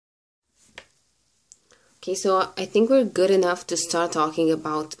Okay, so I think we're good enough to start talking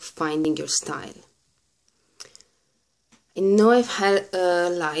about finding your style. I know I've had a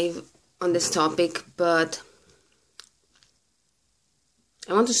live on this topic, but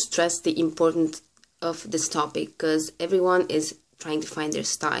I want to stress the importance of this topic because everyone is trying to find their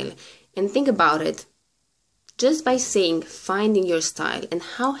style. And think about it, just by saying finding your style, and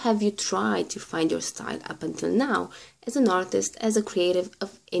how have you tried to find your style up until now as an artist, as a creative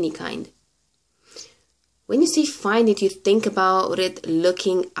of any kind? When you say find it, you think about it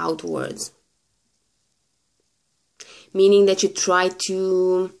looking outwards. Meaning that you try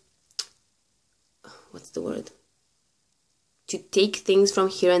to, to take things from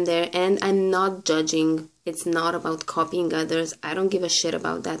here and there. And I'm not judging. It's not about copying others. I don't give a shit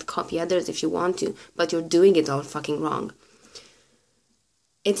about that. Copy others if you want to, but you're doing it all fucking wrong.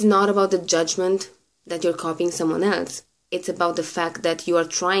 It's not about the judgment that you're copying someone else. It's about the fact that you are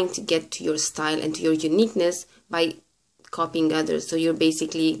trying to get to your style and to your uniqueness by copying others. So you're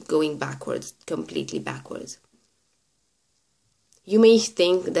basically going backwards, completely backwards. You may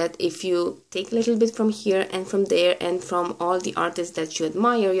think that if you take a little bit from here and from there and from all the artists that you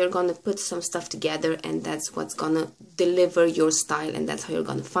admire, you're going to put some stuff together and that's what's going to deliver your style and that's how you're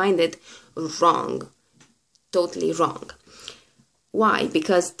going to find it. Wrong. Totally wrong. Why?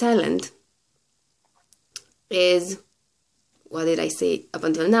 Because talent is, what did I say up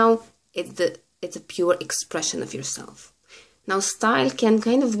until now? It's a pure expression of yourself. Now, style can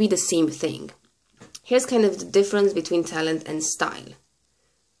kind of be the same thing. Here's kind of the difference between talent and style.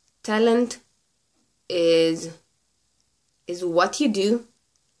 Talent is what you do,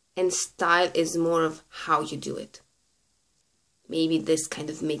 and style is more of how you do it. Maybe this kind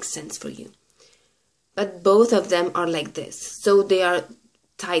of makes sense for you. But both of them are like this. So they are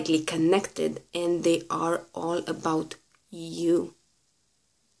tightly connected and they are all about you.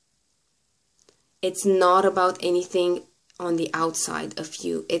 It's not about anything on the outside of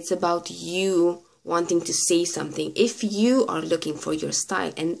you. It's about you wanting to say something. If you are looking for your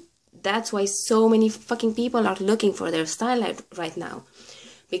style, and that's why so many fucking people are looking for their style right now,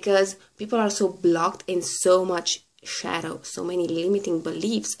 because people are so blocked in so much shadow, so many limiting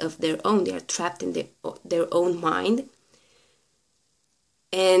beliefs of their own. They are trapped in their own mind,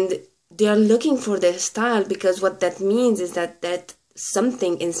 and they are looking for their style, because what that means is that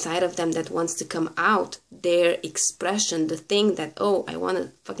something inside of them that wants to come out, their expression, the thing that, oh, I want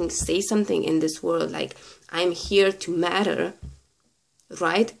to fucking say something in this world, like I'm here to matter,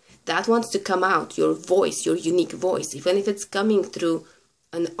 right? That wants to come out, your voice, your unique voice, even if it's coming through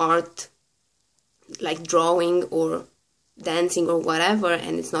an art like drawing or dancing or whatever,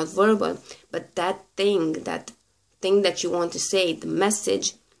 and it's not verbal, but that thing that you want to say, the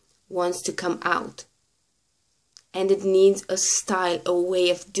message wants to come out. And it needs a style, a way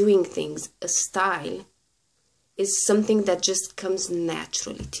of doing things. A style is something that just comes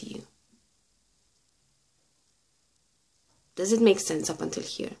naturally to you. Does it make sense up until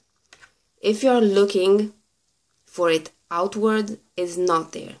here? If you're looking for it outward, it's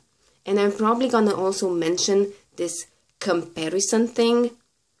not there. And I'm probably going to also mention this comparison thing,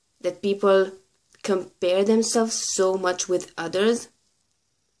 that people compare themselves so much with others.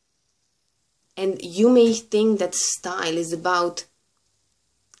 And you may think that style is about,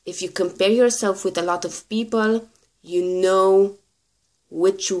 if you compare yourself with a lot of people, you know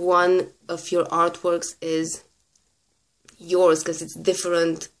which one of your artworks is yours because it's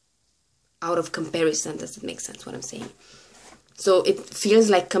different out of comparison. Does it make sense what I'm saying? So it feels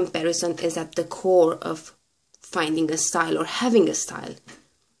like comparison is at the core of finding a style or having a style.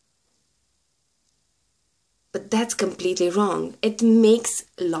 But that's completely wrong. It makes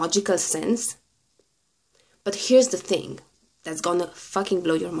logical sense. But here's the thing that's gonna fucking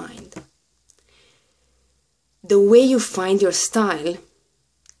blow your mind. The way you find your style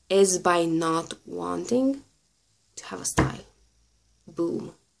is by not wanting to have a style.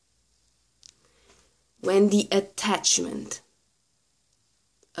 Boom. When the attachment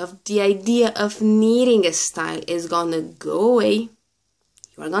of the idea of needing a style is gonna go away,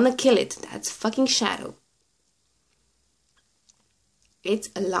 you are gonna kill it. That's fucking shadow. It's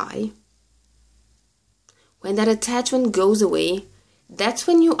a lie. When that attachment goes away, that's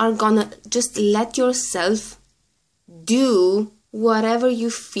when you are gonna just let yourself do whatever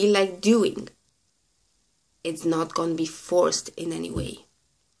you feel like doing. It's not gonna be forced in any way.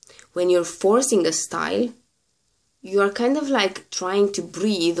 When you're forcing a style, you are kind of like trying to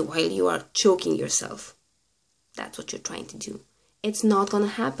breathe while you are choking yourself. That's what you're trying to do. It's not gonna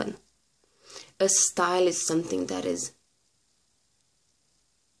happen. A style is something that is,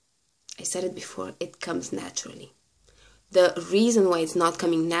 I said it before, it comes naturally. The reason why it's not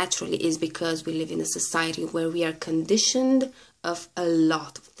coming naturally is because we live in a society where we are conditioned of a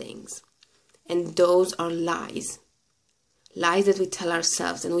lot of things. And those are lies. Lies that we tell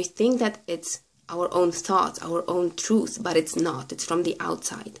ourselves, and we think that it's our own thoughts, our own truth, but it's not. It's from the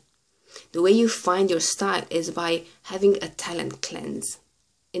outside. The way you find your style is by having a talent cleanse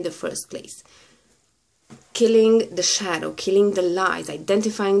in the first place. Killing the shadow, killing the lies,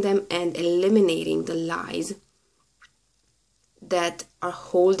 identifying them and eliminating the lies that are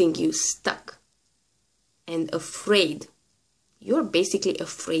holding you stuck and afraid. You're basically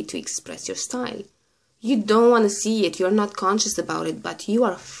afraid to express your style. You don't want to see it, you're not conscious about it, but you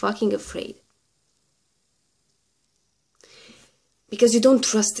are fucking afraid. Because you don't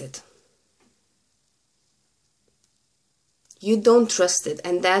trust it. You don't trust it,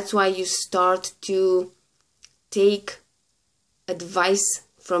 and that's why you start to take advice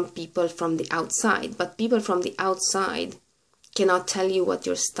from people from the outside. But people from the outside cannot tell you what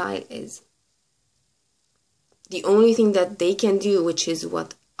your style is. The only thing that they can do, which is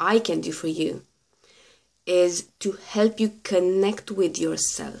what I can do for you, is to help you connect with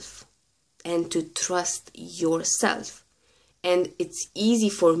yourself and to trust yourself. And it's easy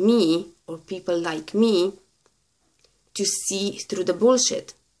for me, or people like me, to see through the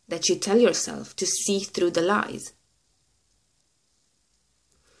bullshit that you tell yourself, to see through the lies.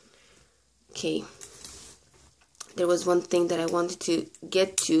 Okay, there was one thing that I wanted to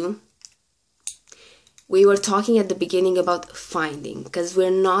get to. We were talking at the beginning about finding, because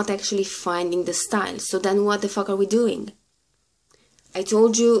we're not actually finding the style. So then what the fuck are we doing? I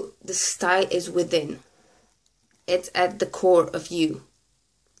told you the style is within. It's at the core of you.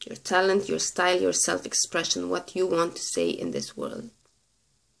 Your talent, your style, your self-expression, what you want to say in this world.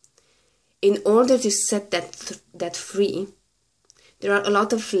 In order to set that free, there are a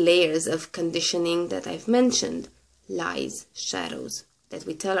lot of layers of conditioning that I've mentioned. Lies, shadows that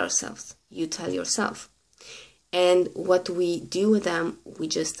we tell ourselves. You tell yourself. And what we do with them, we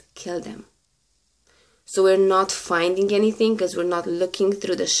just kill them. So we're not finding anything because we're not looking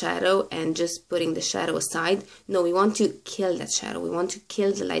through the shadow and just putting the shadow aside. No, we want to kill that shadow. We want to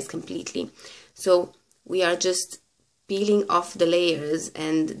kill the lies completely. So we are just peeling off the layers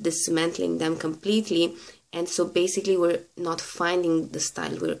and dismantling them completely. And so basically we're not finding the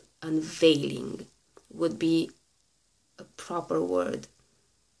style, we're unveiling, would be a proper word.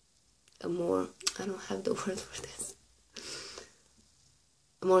 A more, I don't have the word for this.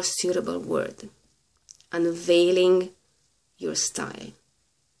 A more suitable word. Unveiling your style.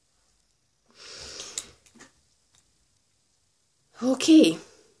 Okay,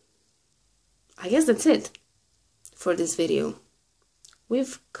 I guess that's it for this video.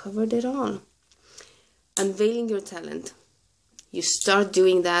 We've covered it all. Unveiling your talent. You start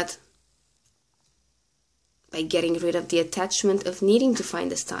doing that by getting rid of the attachment of needing to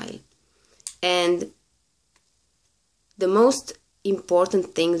find a style. And the most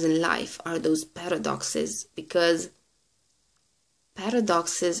important things in life are those paradoxes, because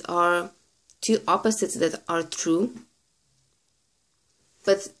paradoxes are two opposites that are true,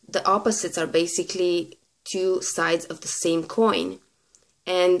 but the opposites are basically two sides of the same coin.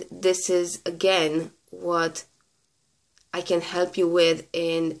 And this is again what I can help you with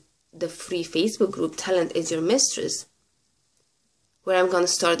in the free Facebook group Talent is Your Mistress, where I'm going to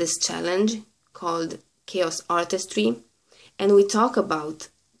start this challenge called Chaos Artistry. And we talk about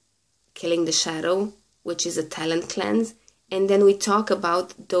killing the shadow, which is a talent cleanse. And then we talk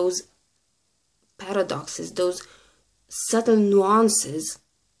about those paradoxes, those subtle nuances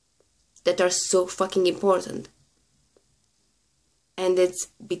that are so fucking important. And it's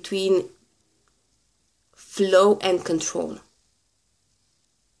between flow and control.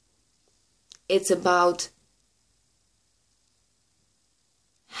 It's about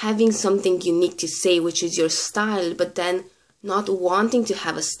having something unique to say, which is your style, but then not wanting to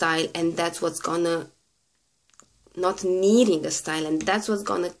have a style, and that's what's gonna, not needing a style, and that's what's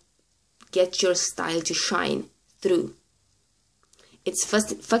gonna get your style to shine through. It's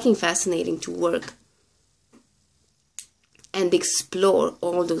fucking fascinating to work and explore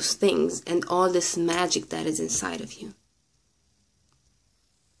all those things and all this magic that is inside of you.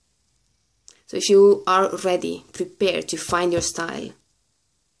 So if you are ready, prepared to find your style,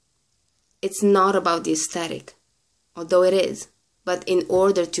 it's not about the aesthetic, although it is, but in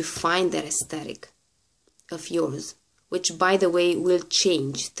order to find that aesthetic of yours, which by the way will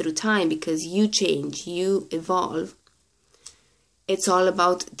change through time because you change, you evolve, it's all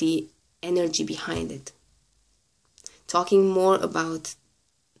about the energy behind it. Talking more about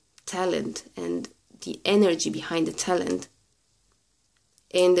talent and the energy behind the talent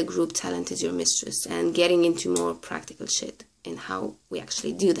in the group Talent is Your Mistress and getting into more practical shit and how we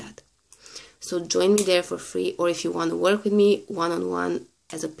actually do that. So join me there for free, or if you want to work with me one-on-one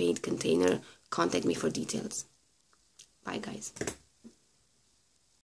as a paid container, contact me for details. Bye guys.